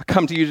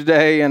come to you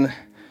today, and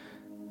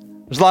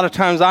there's a lot of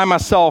times I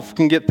myself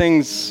can get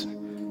things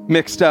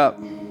mixed up.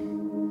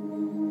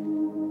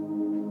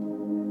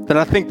 That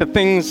I think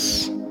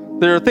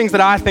there are things that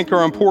I think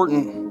are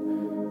important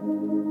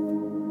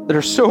that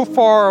are so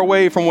far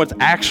away from what's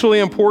actually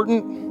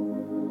important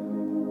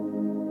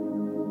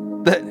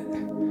that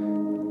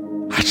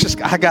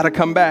I got to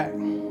come back.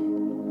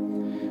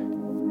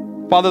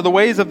 Father, the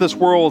ways of this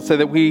world say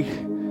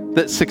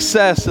that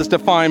success is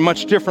defined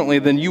much differently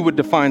than you would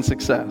define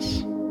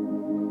success.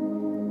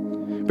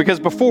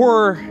 Because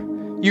before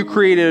you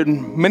created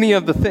many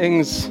of the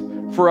things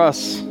for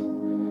us,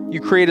 you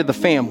created the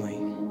family.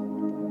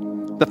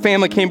 The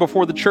family came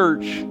before the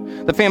church.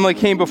 The family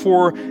came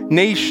before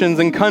nations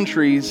and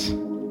countries.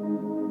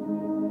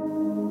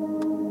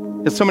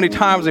 Is so many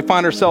times we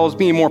find ourselves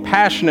being more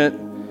passionate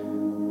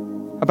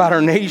about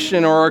our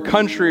nation or our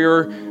country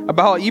or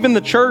about even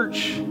the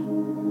church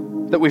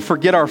that we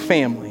forget our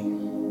family.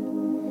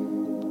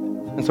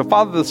 And so,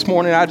 Father, this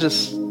morning, I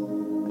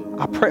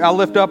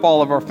lift up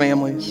all of our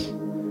families.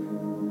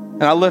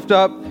 And I lift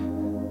up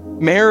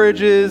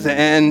marriages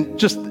and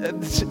just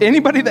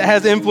anybody that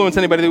has influence,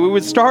 anybody, that we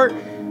would start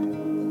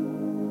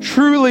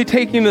truly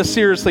taking this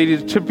seriously,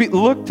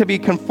 look to be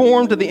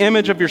conformed to the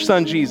image of your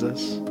Son,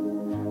 Jesus.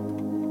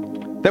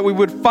 That we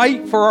would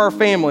fight for our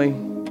family,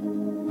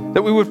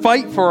 that we would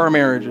fight for our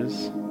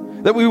marriages,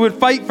 that we would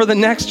fight for the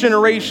next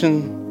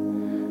generation,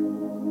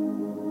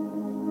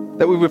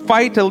 that we would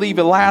fight to leave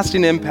a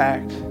lasting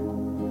impact,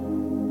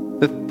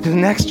 that the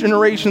next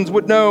generations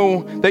would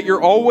know that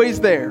you're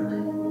always there,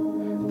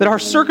 that our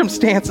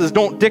circumstances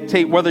don't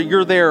dictate whether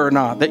you're there or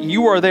not, that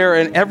you are there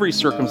in every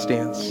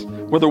circumstance,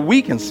 whether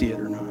we can see it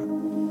or not.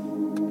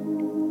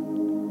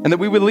 And that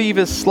we would leave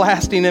this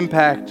lasting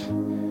impact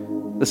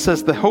that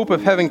says the hope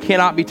of heaven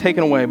cannot be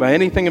taken away by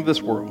anything of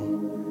this world.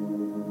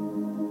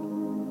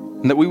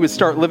 And that we would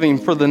start living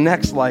for the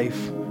next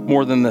life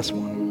more than this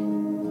one.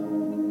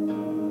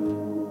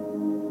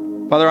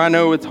 Father, I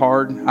know it's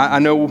hard. I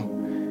know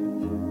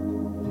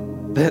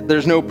that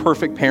there's no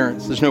perfect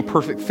parents. There's no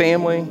perfect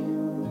family.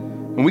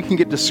 And we can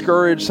get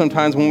discouraged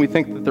sometimes when we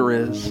think that there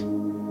is.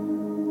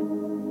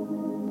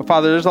 But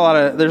Father, there's a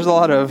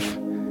lot of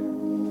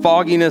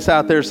fogginess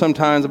out there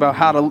sometimes about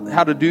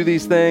how to do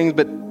these things.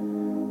 But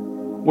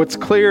what's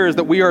clear is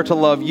that we are to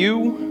love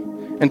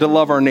you and to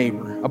love our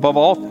neighbor above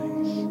all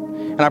things.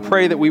 And I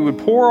pray that we would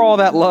pour all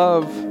that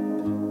love,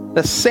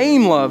 the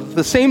same love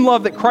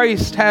that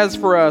Christ has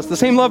for us, the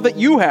same love that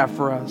you have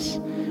for us.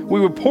 We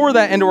would pour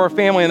that into our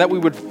family and that we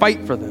would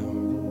fight for them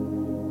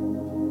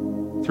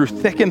through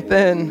thick and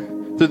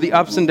thin, through the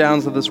ups and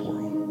downs of this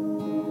world.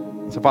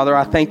 And so, Father,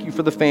 I thank you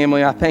for the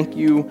family. I thank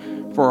you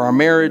for our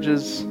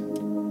marriages.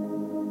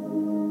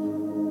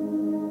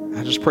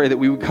 I just pray that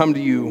we would come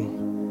to you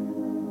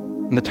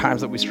in the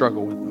times that we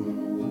struggle with them.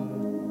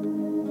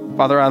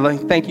 Father, I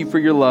thank you for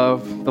your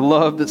love, the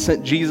love that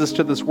sent Jesus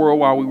to this world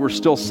while we were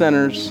still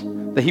sinners,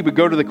 that he would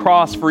go to the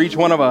cross for each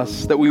one of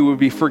us, that we would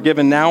be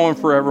forgiven now and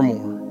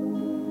forevermore.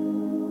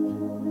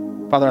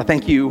 Father, I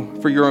thank you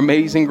for your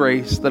amazing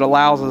grace that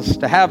allows us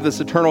to have this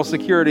eternal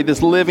security,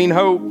 this living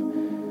hope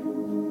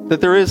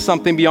that there is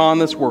something beyond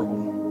this world.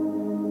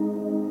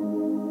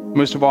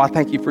 Most of all, I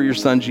thank you for your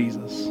Son,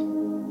 Jesus.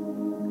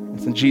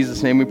 It's in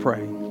Jesus' name we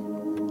pray.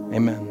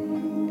 Amen.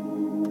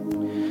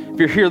 If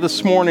you're here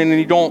this morning and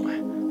you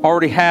don't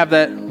already have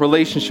that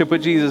relationship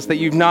with Jesus, that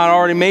you've not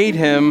already made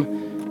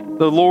him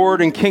the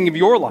Lord and King of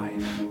your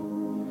life,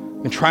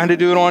 and trying to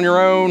do it on your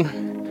own,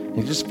 and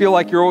you just feel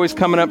like you're always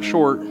coming up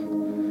short,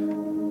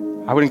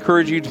 I would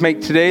encourage you to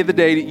make today the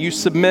day that you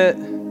submit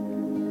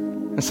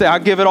and say, I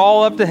give it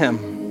all up to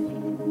him.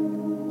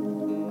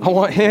 I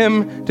want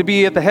him to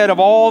be at the head of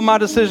all my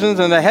decisions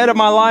and the head of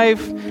my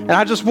life, and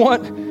I just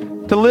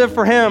want to live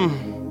for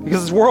him.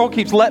 Because this world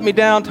keeps letting me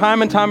down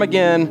time and time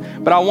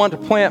again, but I want to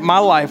plant my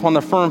life on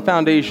the firm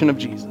foundation of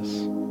Jesus.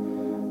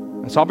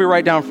 And so I'll be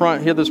right down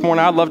front here this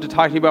morning. I'd love to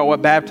talk to you about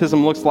what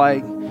baptism looks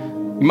like.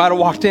 You might have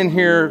walked in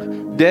here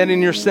dead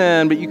in your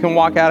sin, but you can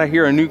walk out of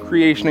here a new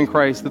creation in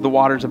Christ through the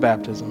waters of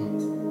baptism.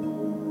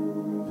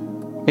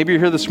 Maybe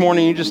you're here this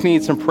morning, you just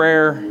need some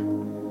prayer.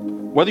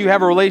 Whether you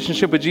have a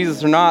relationship with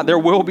Jesus or not, there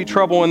will be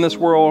trouble in this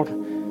world.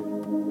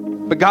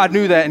 But God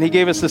knew that, and he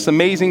gave us this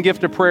amazing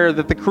gift of prayer,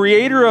 that the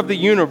creator of the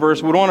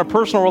universe would want a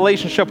personal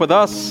relationship with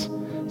us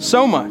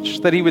so much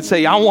that he would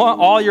say, I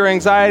want all your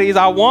anxieties,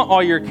 I want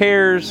all your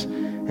cares,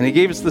 and he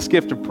gave us this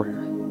gift of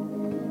prayer.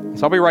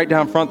 So I'll be right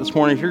down front this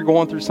morning. If you're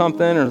going through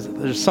something, or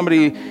there's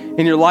somebody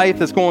in your life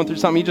that's going through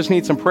something, you just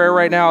need some prayer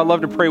right now, I'd love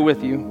to pray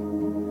with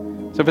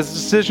you. So if it's a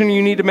decision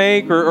you need to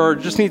make or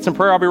just need some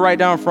prayer, I'll be right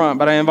down front.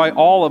 But I invite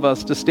all of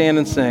us to stand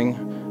and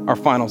sing our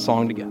final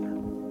song together.